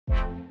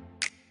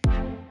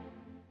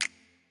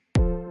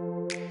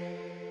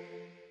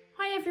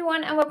Hi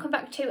everyone, and welcome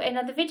back to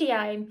another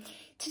video.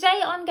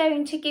 Today I'm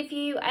going to give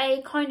you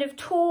a kind of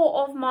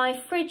tour of my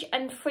fridge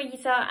and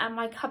freezer and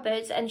my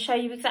cupboards and show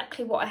you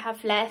exactly what I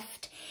have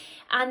left,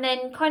 and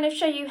then kind of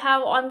show you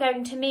how I'm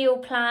going to meal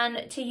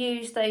plan to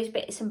use those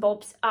bits and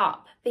bobs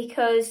up,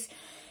 because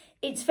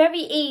it's very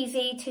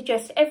easy to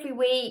just every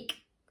week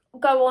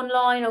go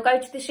online or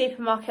go to the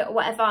supermarket or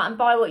whatever and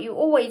buy what you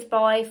always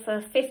buy for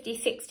 50,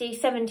 60,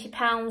 70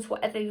 pounds,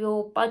 whatever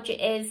your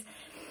budget is,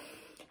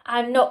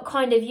 and not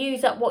kind of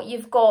use up what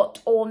you've got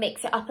or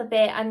mix it up a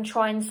bit and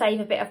try and save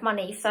a bit of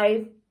money.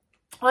 So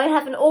I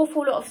have an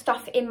awful lot of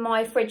stuff in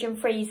my fridge and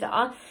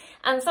freezer,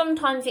 and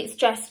sometimes it's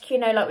just, you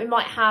know, like we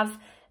might have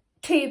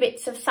 2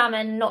 bits of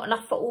salmon, not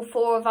enough for all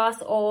 4 of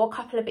us, or a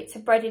couple of bits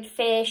of breaded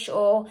fish,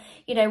 or,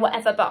 you know,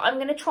 whatever. But I'm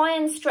going to try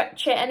and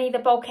stretch it and either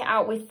bulk it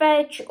out with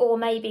veg, or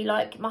maybe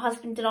like my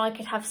husband and I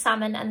could have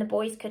salmon and the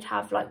boys could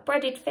have like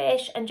breaded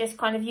fish, and just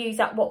kind of use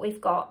up what we've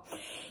got.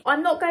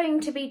 I'm not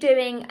going to be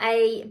doing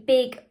a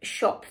big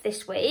shop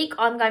this week.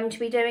 I'm going to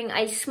be doing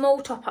a small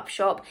top-up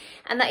shop,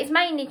 and that is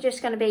mainly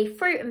just going to be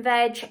fruit and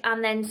veg,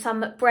 and then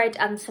some bread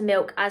and some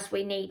milk as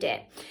we need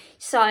it.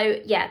 So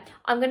yeah,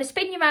 I'm going to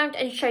spin you around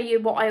and show you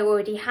what I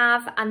already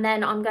have, and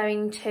then I'm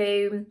going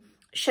to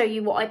show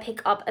you what I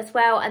pick up as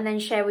well, and then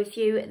share with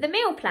you the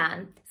meal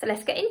plan. So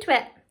let's get into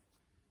it.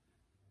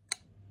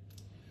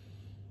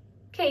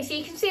 Okay, so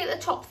you can see at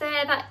the top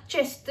there that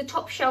just the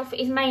top shelf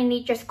is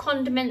mainly just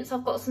condiments.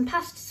 I've got some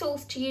pasta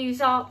sauce to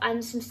use up,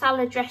 and some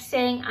salad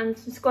dressing, and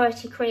some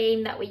squirty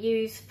cream that we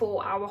use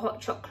for our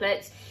hot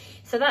chocolates.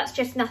 So that's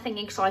just nothing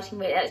exciting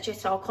really, that's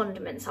just our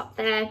condiments up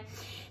there.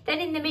 Then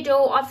in the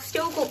middle, I've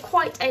still got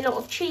quite a lot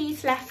of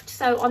cheese left,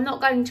 so I'm not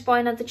going to buy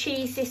another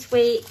cheese this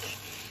week.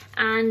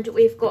 And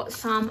we've got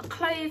some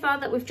clover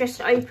that we've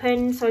just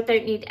opened, so I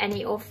don't need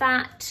any of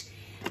that.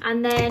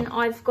 And then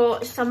I've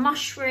got some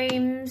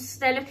mushrooms.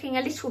 They're looking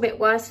a little bit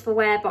worse for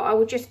wear, but I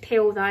will just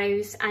peel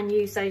those and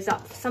use those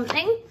up for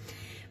something.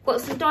 Got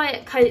some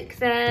Diet Coke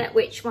there,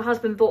 which my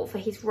husband bought for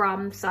his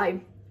rum, so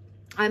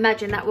I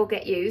imagine that will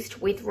get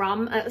used with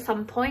rum at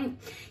some point.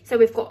 So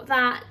we've got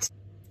that.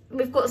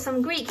 We've got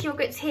some Greek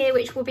yogurts here,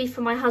 which will be for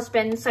my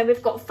husband. So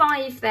we've got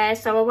 5 there,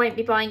 so I won't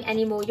be buying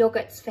any more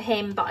yogurts for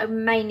him, but I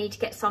may need to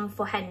get some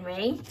for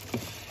Henry.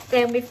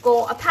 Then we've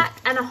got a pack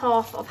and a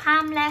half of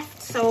ham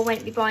left, so I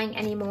won't be buying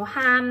any more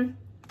ham.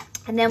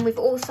 And then we've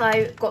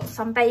also got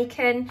some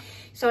bacon,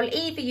 so I'll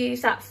either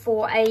use that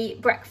for a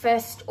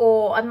breakfast,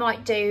 or I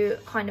might do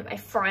kind of a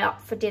fry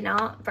up for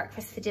dinner,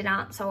 breakfast for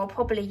dinner. So I'll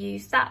probably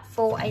use that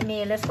for a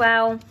meal as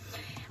well.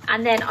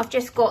 And then I've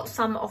just got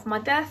some of my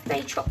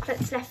birthday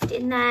chocolates left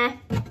in there.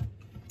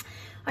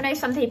 I know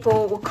some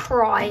people will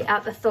cry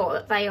at the thought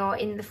that they are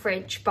in the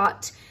fridge,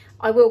 but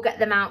I will get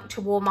them out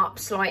to warm up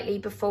slightly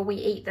before we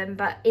eat them.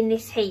 But in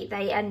this heat,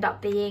 they end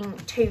up being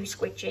too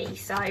squidgy,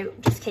 so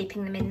just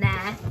keeping them in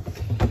there.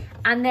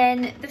 And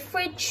then the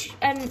fridge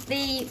and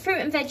the fruit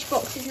and veg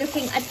box is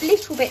looking a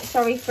little bit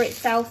sorry for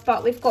itself,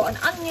 but we've got an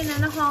onion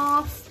and a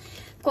half,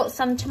 got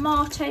some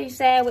tomatoes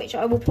there, which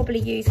I will probably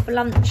use for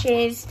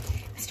lunches.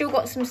 Still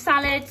got some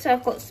salad, so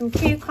I've got some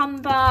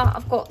cucumber,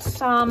 I've got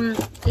some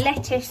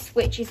lettuce,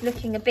 which is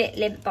looking a bit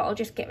limp, but I'll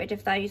just get rid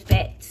of those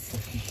bits.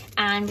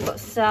 And we've got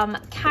some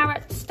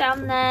carrots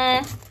down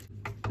there.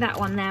 That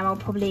one there, I'll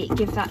probably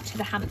give that to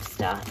the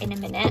hamster in a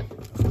minute,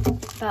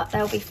 but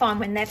they'll be fine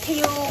when they're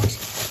peeled.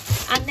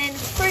 And then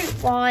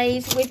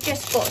fruit-wise, we've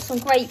just got some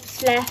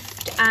grapes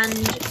left and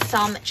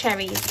some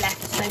cherries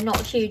left, so not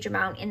a huge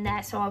amount in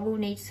there, so I will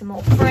need some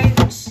more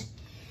fruit.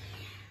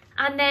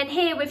 And then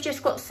here we've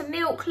just got some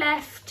milk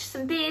left,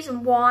 some beers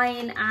and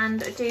wine,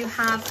 and I do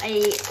have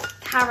a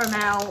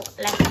caramel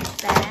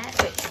left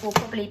there, which will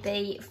probably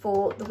be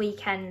for the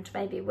weekend.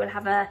 Maybe we'll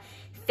have a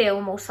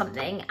film or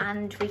something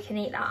and we can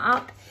eat that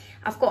up.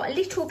 I've got a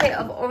little bit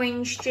of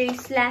orange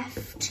juice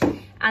left,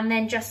 and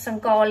then just some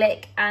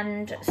garlic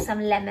and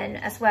some lemon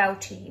as well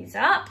to use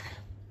up.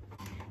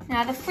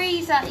 Now the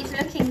freezer is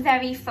looking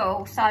very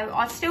full, so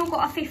I've still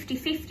got a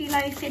 50-50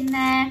 loaf in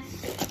there.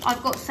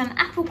 I've got some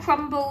apple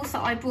crumbles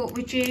that I bought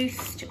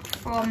reduced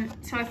from,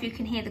 sorry if you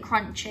can hear the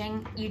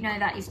crunching, you know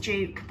that is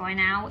Duke by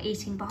now,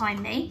 eating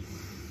behind me.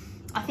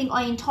 I think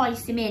I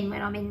entice him in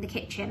when I'm in the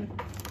kitchen.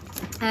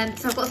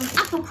 So I've got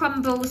some apple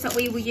crumbles that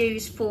we will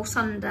use for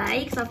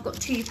Sunday, because I've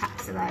got 2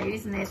 packs of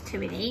those and there's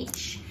 2 in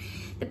each.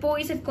 The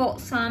boys have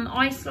got some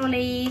ice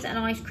lollies and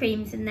ice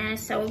creams in there,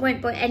 so I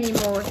won't buy any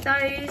more of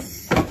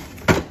those.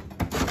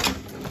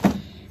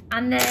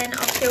 And then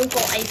I've still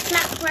got a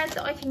flatbread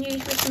that I can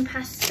use with some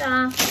pasta.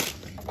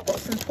 I've got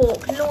some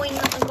pork loin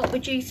that I got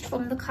reduced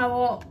from the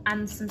co-op,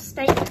 and some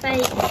steak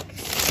bake.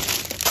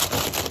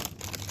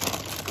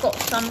 Got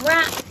some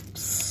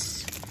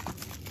wraps.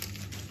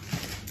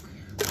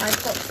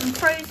 I've got some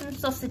frozen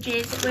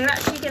sausages. We're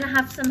actually going to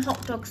have some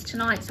hot dogs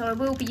tonight, so I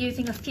will be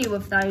using a few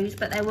of those,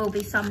 but there will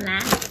be some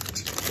left.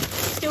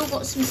 Still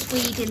got some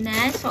swede in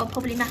there, so I'll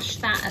probably mash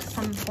that at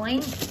some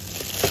point.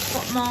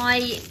 Got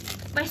my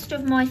rest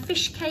of my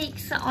fish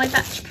cakes that I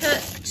batch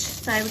cooked,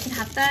 so we can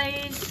have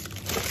those.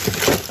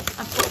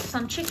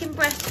 some chicken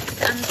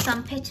breasts and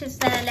some pittas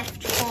there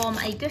left from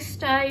a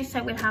gusto,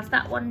 so we'll have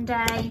that one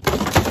day.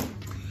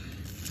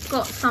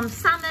 Got some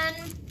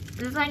salmon.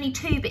 There's only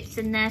 2 bits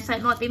in there, so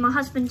it might be my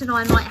husband and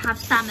I might have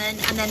salmon,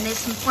 and then there's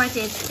some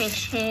breaded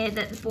fish here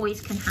that the boys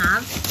can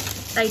have.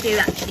 They do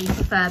actually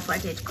prefer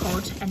breaded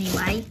cod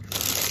anyway.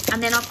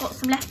 And then I've got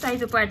some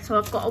leftover bread, so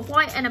I've got a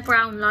white and a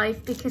brown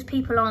loaf because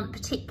people aren't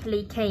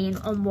particularly keen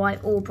on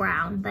white or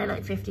brown. They're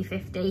like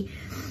 50-50,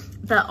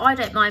 but I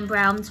don't mind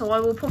brown, so I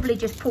will probably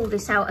just pull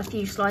this out a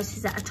few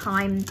slices at a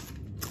time.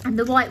 And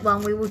the white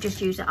one, we will just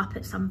use it up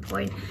at some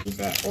point, use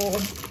it, or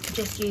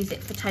just use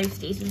it for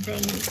toasties and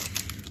things.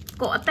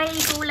 Got a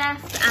bagel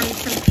left and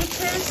some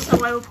pittas,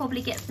 so I will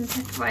probably get some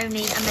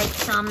pepperoni and make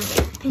some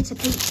pitta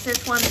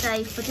pizzas one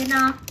day for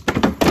dinner.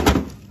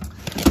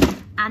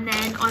 And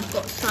then I've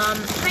got some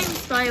home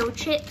style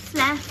chips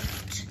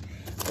left,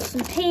 got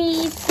some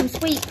peas, some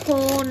sweet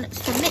corn,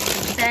 some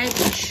mixed veg,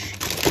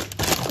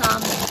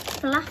 some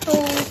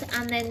falafels,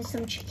 and then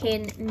some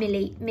chicken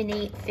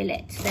mini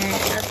fillets there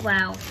as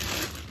well.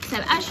 So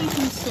as you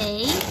can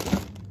see,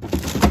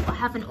 I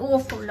have an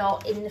awful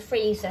lot in the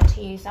freezer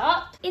to use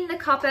up. In the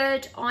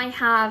cupboard, I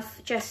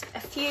have just a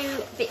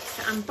few bits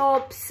and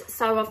bobs.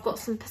 So I've got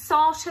some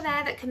passata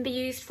there that can be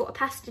used for a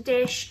pasta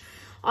dish.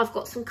 I've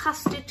got some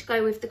custard to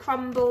go with the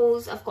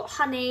crumbles. I've got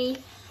honey.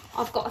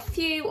 I've got a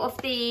few of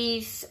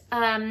these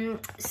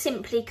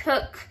Simply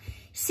Cook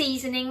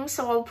seasonings,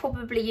 so I'll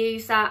probably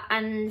use that.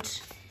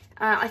 And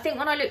I think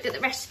when I looked at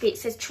the recipe, it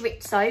says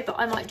chorizo, but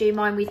I might do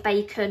mine with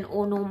bacon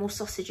or normal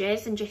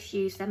sausages and just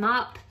use them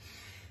up.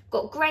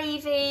 Got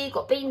gravy,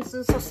 got beans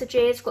and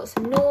sausages, got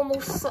some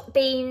normal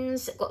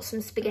beans, got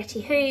some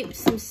spaghetti hoops,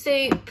 some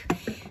soup,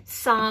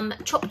 some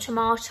chopped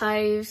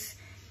tomatoes,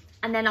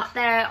 and then up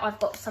there I've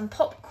got some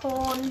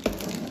popcorn,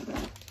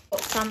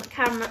 got some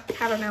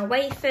caramel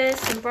wafers,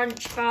 some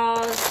brunch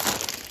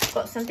bars,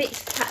 got some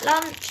bits to pack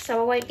lunch, so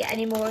I won't get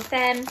any more of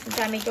them, some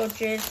jammy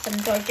dodgers, some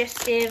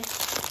digestive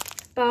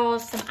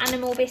bars, some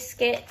animal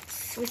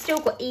biscuits. We've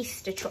still got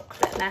Easter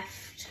chocolate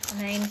left.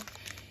 I mean,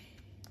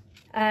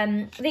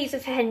 these are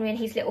for Henry and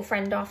his little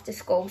friend after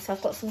school. So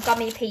I've got some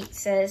gummy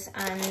pizzas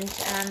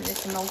and there's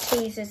some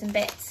Maltesers and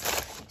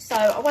bits. So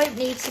I won't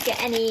need to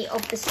get any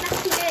of the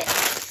snacky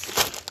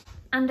bits.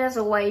 And as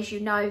always,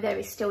 you know, there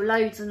is still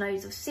loads and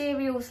loads of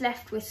cereals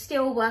left. We're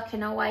still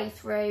working our way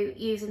through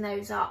using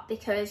those up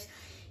because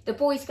the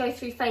boys go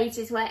through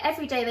phases where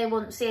every day they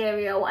want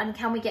cereal and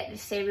can we get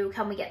this cereal,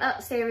 can we get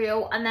that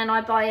cereal? And then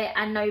I buy it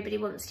and nobody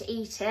wants to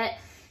eat it.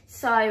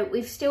 So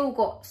we've still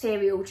got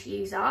cereal to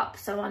use up,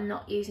 so I'm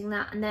not using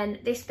that. And then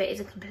this bit is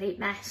a complete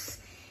mess,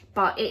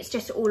 but it's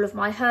just all of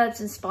my herbs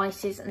and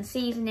spices and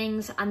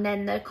seasonings, and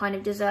then the kind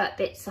of dessert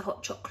bits, the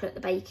hot chocolate,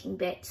 the baking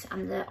bits,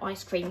 and the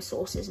ice cream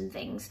sauces and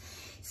things.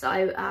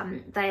 So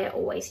they're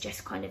always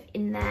just kind of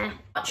in there.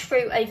 Much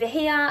fruit over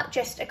here,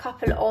 just a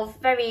couple of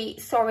very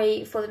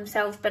sorry for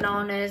themselves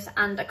bananas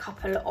and a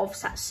couple of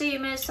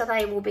satsumas, so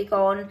they will be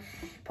gone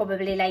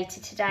probably later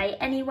today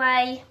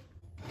anyway.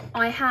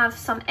 I have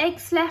some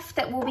eggs left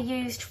that will be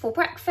used for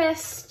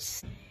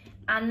breakfast.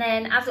 And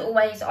then, as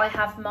always, I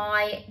have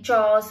my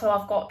jars. So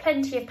I've got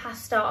plenty of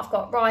pasta, I've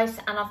got rice,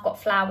 and I've got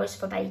flours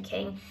for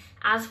baking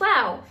as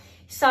well.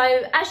 So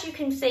as you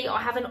can see, I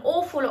have an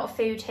awful lot of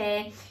food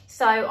here.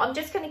 So I'm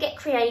just going to get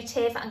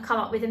creative and come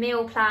up with a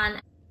meal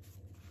plan.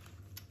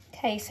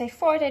 Okay, so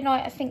Friday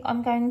night, I think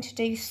I'm going to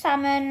do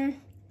salmon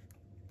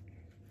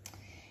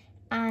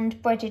and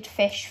breaded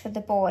fish for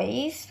the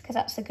boys, because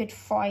that's a good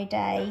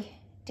Friday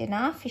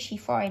dinner, fishy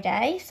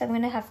Friday. So I'm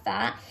going to have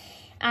that.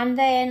 And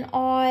then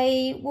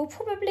I will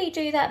probably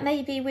do that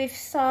maybe with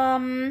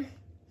some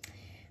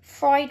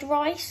fried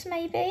rice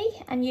maybe,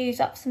 and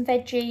use up some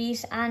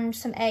veggies and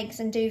some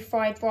eggs and do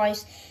fried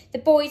rice. The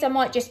boys, I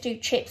might just do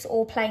chips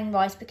or plain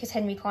rice because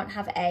Henry can't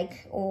have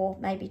egg, or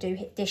maybe do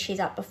dishes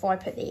up before I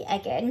put the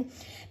egg in.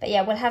 But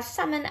yeah, we'll have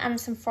salmon and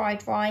some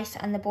fried rice,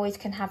 and the boys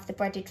can have the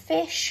breaded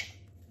fish.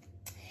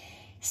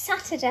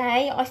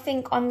 Saturday, I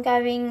think I'm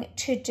going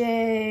to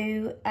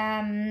do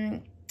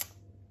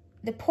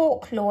the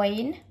pork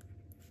loin,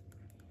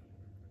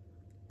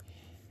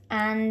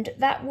 and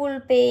that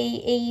will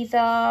be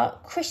either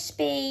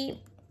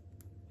crispy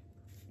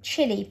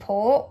chili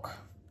pork,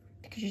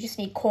 because you just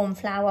need corn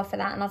flour for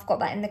that, and I've got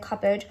that in the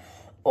cupboard,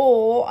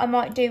 or I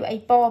might do a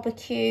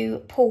barbecue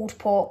pulled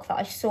pork that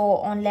I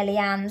saw on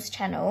Lily-Ann's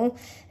channel.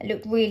 It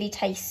looked really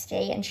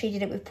tasty and she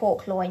did it with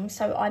pork loin,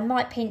 so I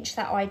might pinch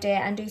that idea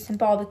and do some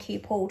barbecue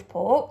pulled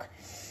pork.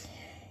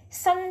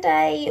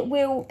 Sunday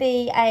will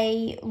be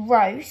a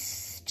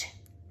roast.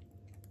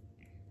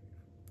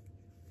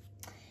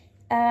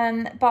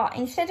 But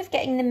instead of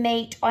getting the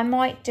meat, I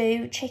might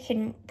do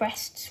chicken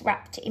breasts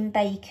wrapped in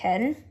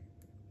bacon.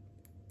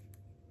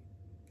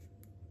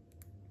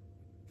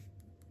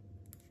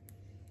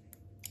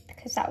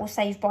 Because that will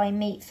save buying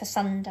meat for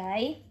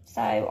Sunday.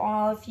 So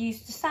I've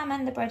used the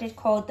salmon, the breaded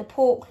cod, the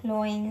pork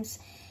loins,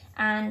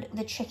 and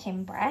the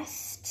chicken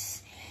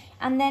breasts.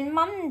 And then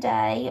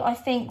Monday, I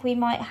think we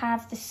might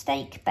have the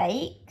steak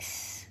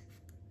bakes.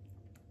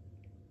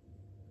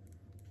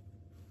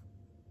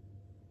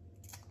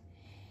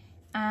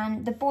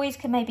 And the boys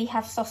can maybe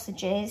have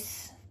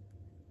sausages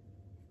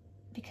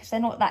because they're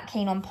not that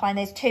keen on pie.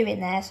 There's 2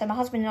 in there, so my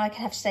husband and I could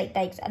have steak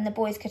bakes and the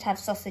boys could have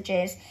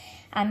sausages,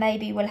 and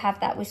maybe we'll have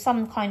that with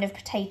some kind of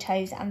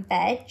potatoes and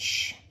veg.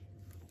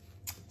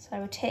 So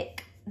we'll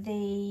tick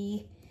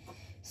the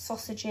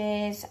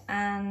sausages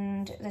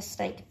and the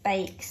steak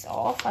bakes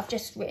off. I've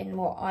just written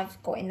what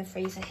I've got in the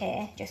freezer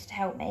here just to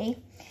help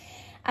me.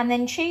 And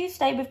then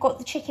Tuesday we've got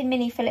the chicken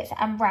mini fillets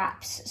and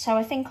wraps. So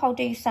I think I'll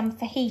do some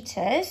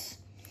fajitas,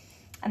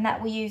 and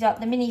that will use up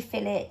the mini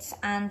fillets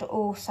and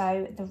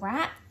also the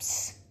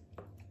wraps.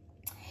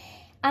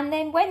 And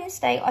then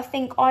Wednesday I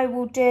think I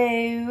will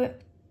do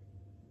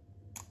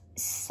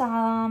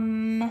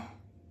some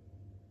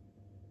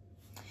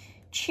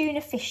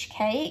tuna fish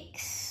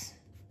cakes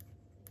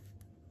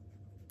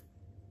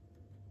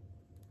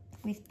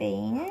with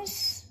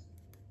beans.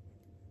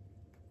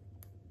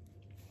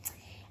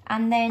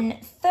 And then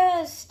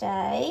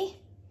Thursday,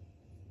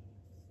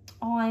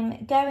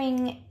 I'm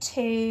going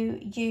to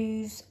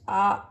use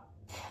up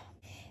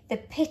the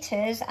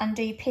pittas and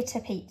do pitta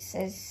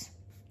pizzas.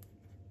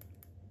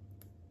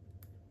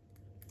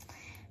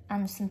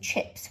 And some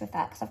chips with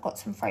that, because I've got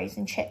some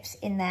frozen chips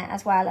in there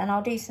as well. And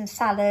I'll do some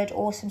salad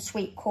or some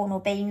sweet corn or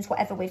beans,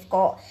 whatever we've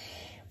got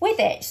with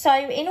it. So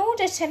in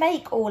order to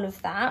make all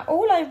of that,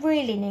 all I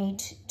really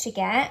need to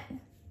get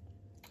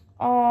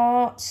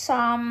are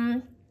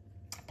some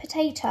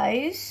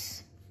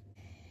potatoes,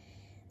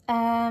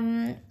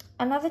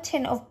 another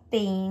tin of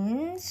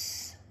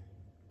beans,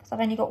 because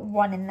I've only got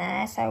 1 in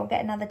there, so I'll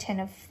get another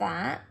tin of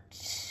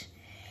that.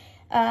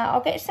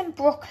 I'll get some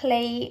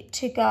broccoli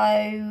to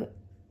go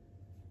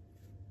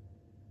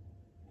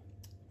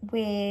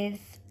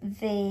with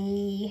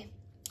the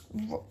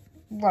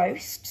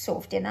roast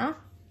sort of dinner.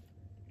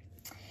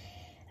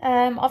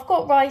 I've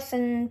got rice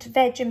and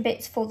veg and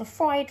bits for the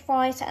fried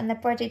rice and the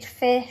breaded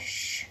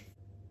fish.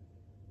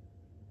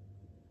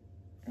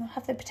 I'll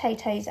have the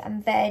potatoes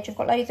and veg. I've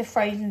got loads of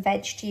frozen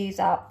veg to use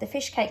up. The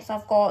fish cakes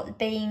I've got, the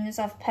beans,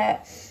 I've put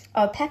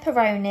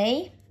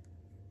pepperoni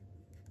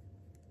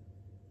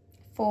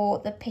for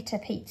the pitta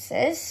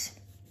pizzas.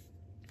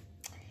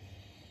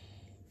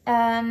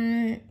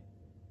 And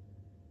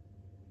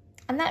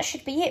that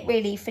should be it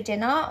really for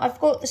dinner.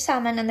 I've got the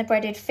salmon and the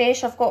breaded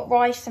fish. I've got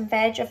rice and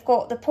veg. I've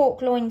got the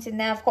pork loins in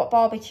there. I've got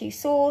barbecue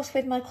sauce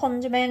with my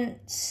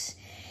condiments.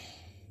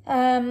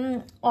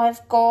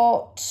 I've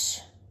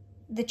got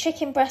the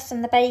chicken breast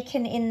and the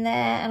bacon in there,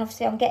 and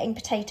obviously I'm getting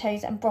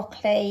potatoes and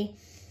broccoli,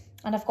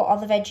 and I've got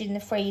other veg in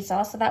the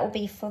freezer, so that will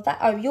be for that.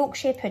 Oh,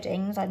 Yorkshire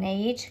puddings I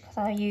need, because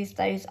I used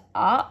those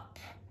up,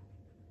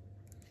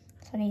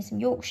 so I need some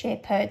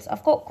Yorkshire puds.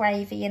 I've got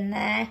gravy in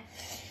there,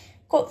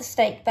 got the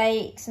steak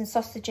bakes and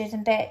sausages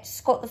and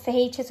bits, got the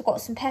fajitas, I've got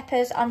some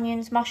peppers,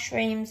 onions,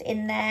 mushrooms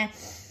in there.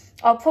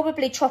 I'll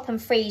probably chop and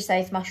freeze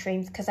those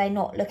mushrooms because they're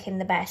not looking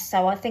the best.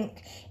 So I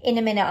think in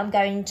a minute I'm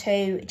going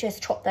to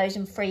just chop those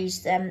and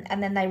freeze them,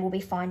 and then they will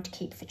be fine to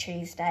keep for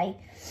Tuesday.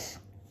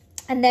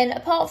 And then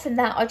apart from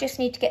that, I just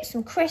need to get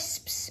some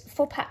crisps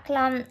for packed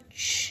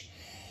lunch.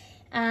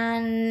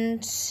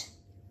 And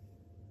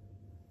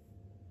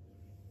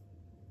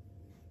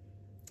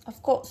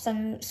I've got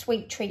some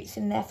sweet treats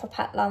in there for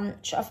packed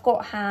lunch. I've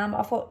got ham,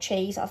 I've got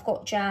cheese, I've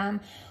got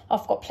jam.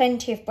 I've got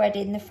plenty of bread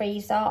in the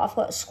freezer. I've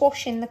got a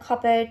squash in the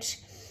cupboard.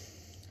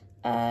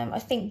 I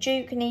think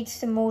Duke needs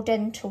some more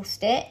dental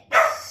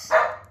sticks.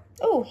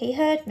 Oh, he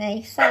heard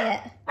me. Say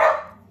it.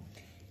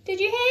 Did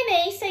you hear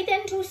me say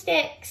dental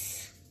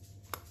sticks?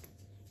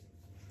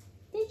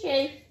 Did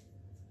you?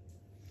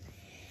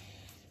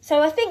 So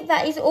I think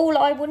that is all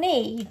I will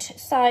need.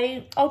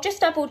 So I'll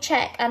just double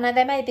check, and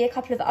there may be a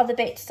couple of other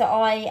bits that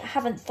I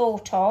haven't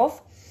thought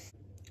of.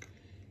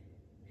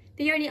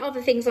 The only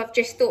other things I've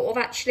just thought of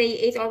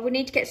actually is I will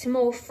need to get some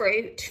more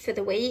fruit for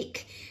the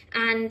week,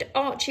 and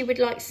Archie would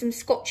like some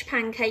Scotch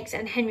pancakes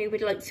and Henry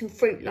would like some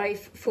fruit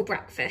loaf for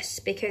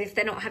breakfast, because if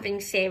they're not having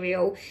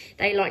cereal,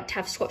 they like to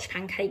have Scotch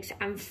pancakes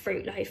and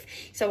fruit loaf.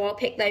 So I'll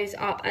pick those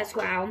up as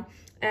well.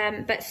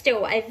 But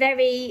still a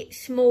very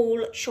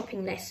small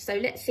shopping list. So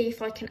let's see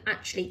if I can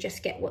actually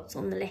just get what's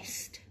on the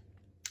list.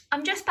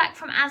 I'm just back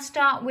from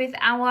Asda with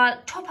our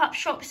top-up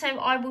shop, so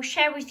I will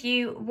share with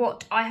you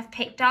what I have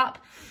picked up.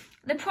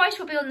 The price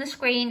will be on the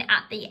screen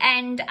at the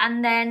end,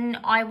 and then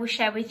I will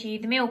share with you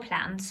the meal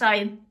plan. So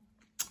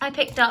I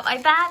picked up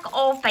a bag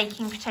of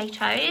baking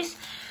potatoes.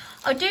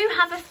 I do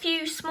have a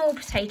few small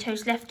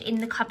potatoes left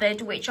in the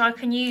cupboard, which I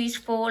can use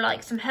for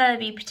like some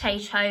herby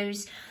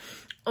potatoes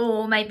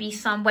or maybe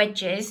some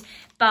wedges.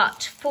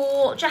 But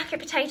for jacket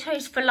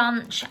potatoes for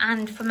lunch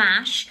and for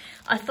mash,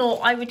 I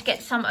thought I would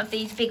get some of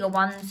these bigger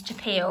ones to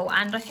peel.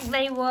 And I think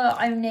they were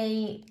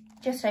only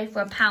just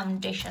over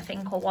 £1 dish, I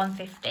think, or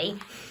 1.50.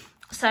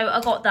 So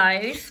I got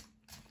those.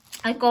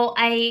 I got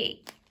a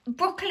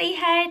broccoli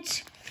head,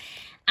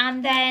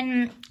 and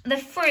then the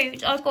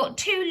fruit, I've got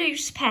 2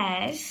 loose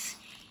pears.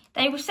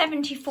 They were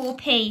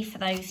 74p for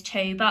those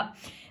 2, but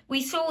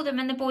we saw them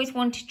and the boys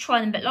wanted to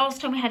try them, but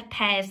last time we had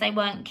pears, they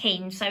weren't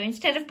keen. So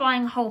instead of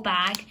buying a whole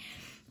bag,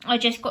 I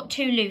just got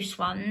 2 loose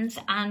ones,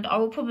 and I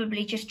will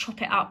probably just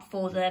chop it up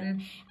for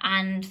them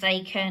and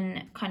they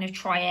can kind of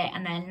try it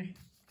and then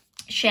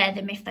share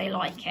them if they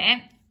like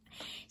it.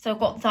 So I've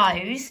got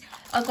those.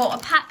 I got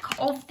a pack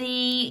of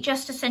the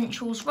Just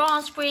Essentials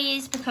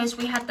raspberries because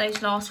we had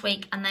those last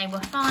week and they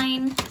were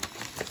fine.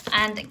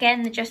 And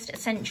again, the Just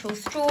Essentials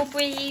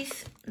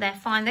strawberries, they're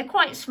fine. They're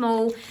quite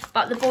small,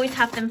 but the boys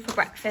have them for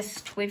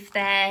breakfast with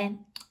their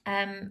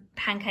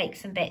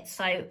pancakes and bits.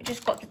 So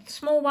just got the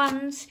small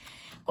ones.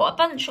 Got a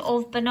bunch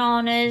of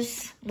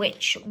bananas,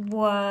 which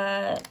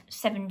were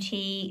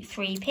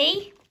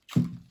 73p.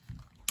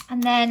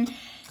 And then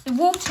the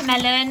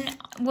watermelon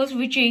was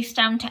reduced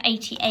down to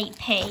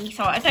 88p.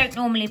 So I don't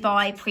normally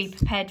buy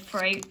pre-prepared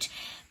fruit,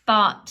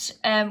 but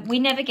we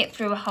never get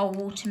through a whole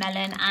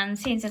watermelon. And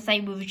since as they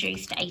were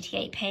reduced to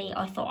 88p,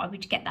 I thought I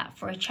would get that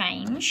for a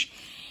change.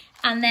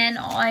 And then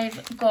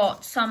I've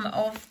got some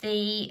of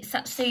the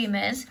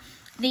satsumas.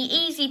 The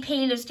easy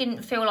peelers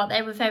didn't feel like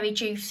they were very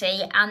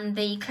juicy, and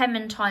the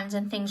clementines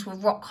and things were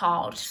rock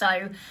hard.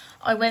 So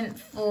I went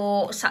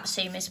for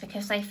satsumas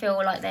because they feel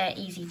like they're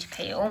easy to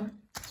peel.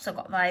 So I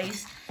got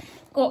those.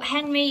 Got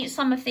Henry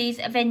some of these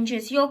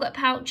Avengers yogurt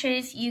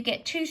pouches. You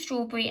get 2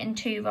 strawberry and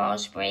 2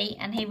 raspberry,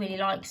 and he really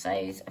likes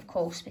those, of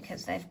course,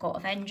 because they've got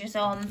Avengers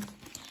on.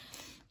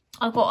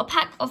 I've got a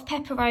pack of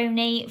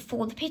pepperoni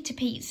for the pita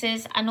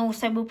pizzas, and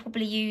also we'll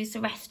probably use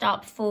the rest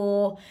up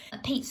for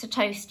pizza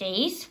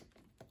toasties.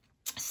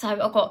 So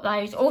I got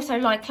those. Also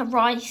like a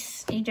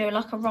rice, you do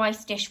like a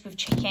rice dish with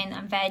chicken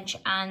and veg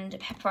and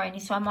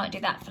pepperoni. So I might do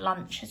that for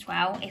lunch as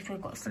well if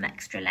we've got some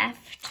extra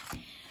left.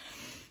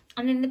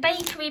 And then the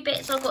bakery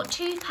bits, I've got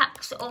 2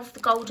 packs of the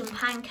golden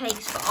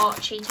pancakes for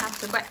Archie to have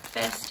for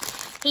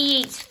breakfast. He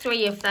eats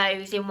 3 of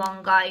those in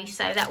one go,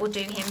 so that will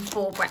do him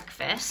 4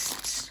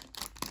 breakfasts.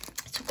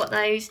 So I've got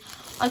those.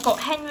 I got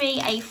Henry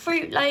a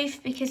fruit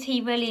loaf because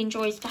he really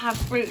enjoys to have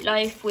fruit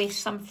loaf with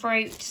some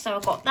fruit, so I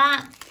got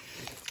that.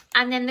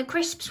 And then the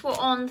crisps were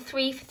on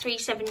 3 for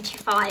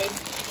 £3.75.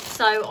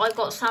 So I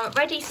got some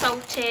ready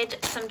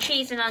salted, some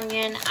cheese and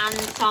onion,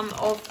 and some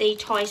of the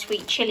Thai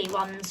sweet chilli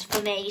ones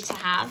for me to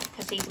have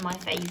because these are my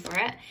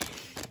favourite.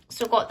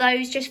 So I got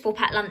those just for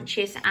packed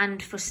lunches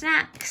and for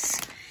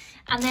snacks.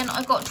 And then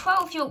I got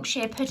 12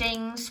 Yorkshire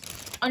puddings.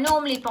 I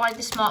normally buy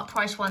the Smart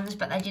Price ones,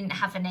 but they didn't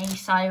have any,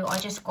 so I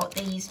just got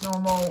these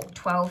normal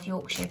 12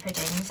 Yorkshire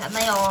puddings, and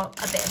they are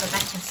a bit of a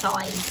better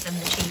size than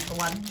the cheaper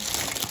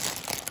ones.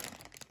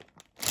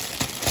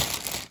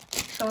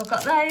 So I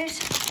got those,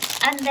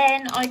 and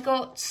then I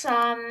got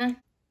some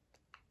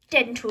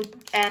dental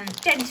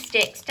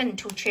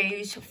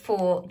chews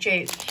for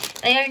Duke.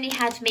 They only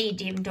had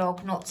medium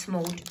dog, not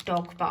small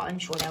dog, but I'm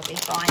sure they'll be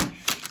fine.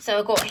 So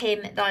I got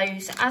him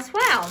those as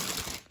well.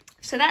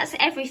 So that's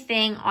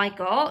everything I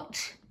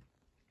got.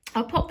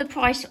 I'll pop the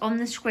price on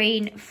the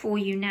screen for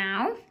you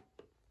now.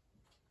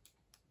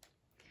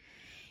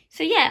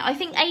 So yeah, I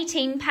think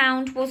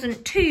 £18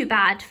 wasn't too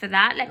bad for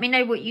that. Let me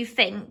know what you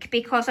think,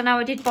 because I know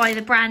I did buy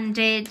the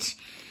branded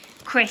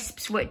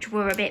crisps, which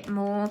were a bit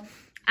more.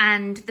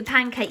 And the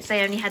pancakes,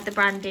 they only had the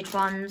branded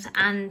ones.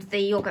 And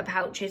the yoghurt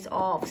pouches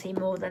are obviously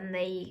more than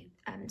the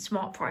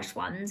Smart Price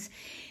ones.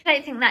 I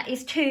don't think that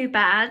is too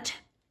bad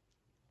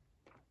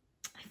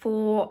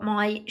for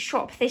my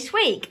shop this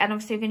week. And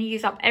obviously we're going to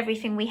use up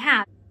everything we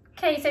have.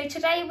 Okay, so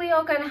today we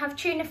are going to have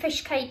tuna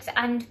fish cakes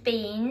and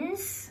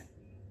beans.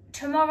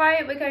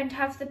 Tomorrow we're going to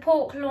have the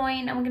pork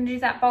loin, and we're going to do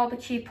that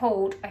barbecue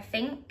pulled, I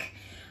think.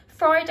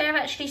 Friday I've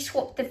actually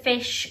swapped the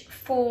fish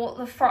for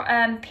the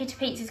pita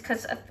pizzas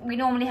because we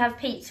normally have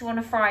pizza on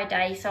a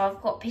Friday. So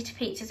I've got pita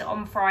pizzas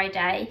on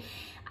Friday,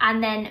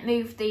 and then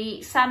moved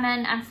the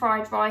salmon and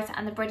fried rice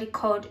and the breaded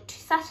cod to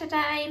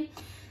Saturday.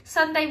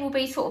 Sunday will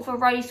be sort of a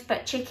roast,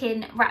 but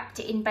chicken wrapped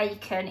in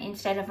bacon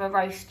instead of a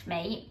roast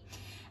meat.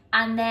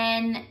 And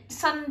then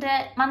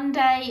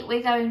Monday,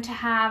 we're going to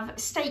have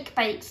steak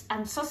bakes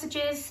and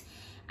sausages.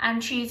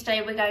 And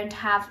Tuesday, we're going to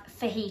have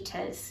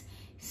fajitas.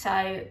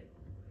 So,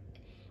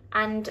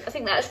 and I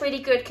think that's really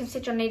good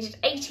considering I needed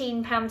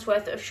 £18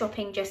 worth of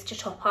shopping just to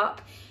top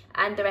up.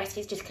 And the rest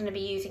is just going to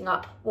be using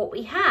up what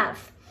we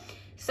have.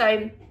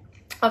 So,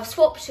 I've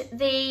swapped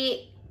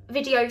the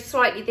video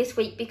slightly this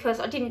week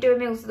because I didn't do a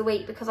meals of the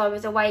week because I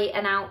was away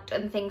and out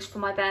and things for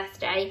my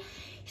birthday.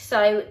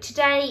 So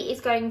today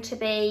is going to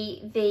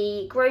be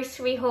the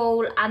grocery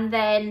haul, and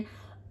then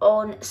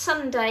on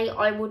Sunday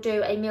I will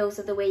do a meals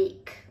of the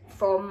week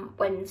from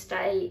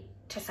Wednesday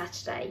to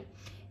Saturday.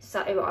 So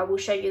I will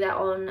show you that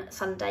on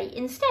Sunday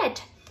instead.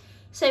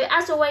 So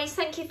as always,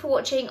 thank you for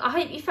watching. I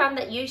hope you found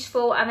that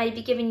useful and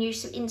maybe giving you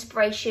some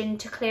inspiration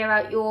to clear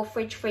out your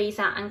fridge,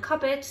 freezer and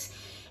cupboards.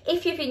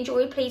 If you've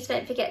enjoyed, please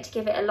don't forget to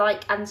give it a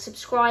like and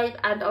subscribe,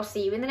 and I'll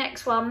see you in the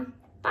next one.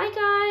 Bye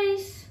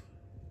guys.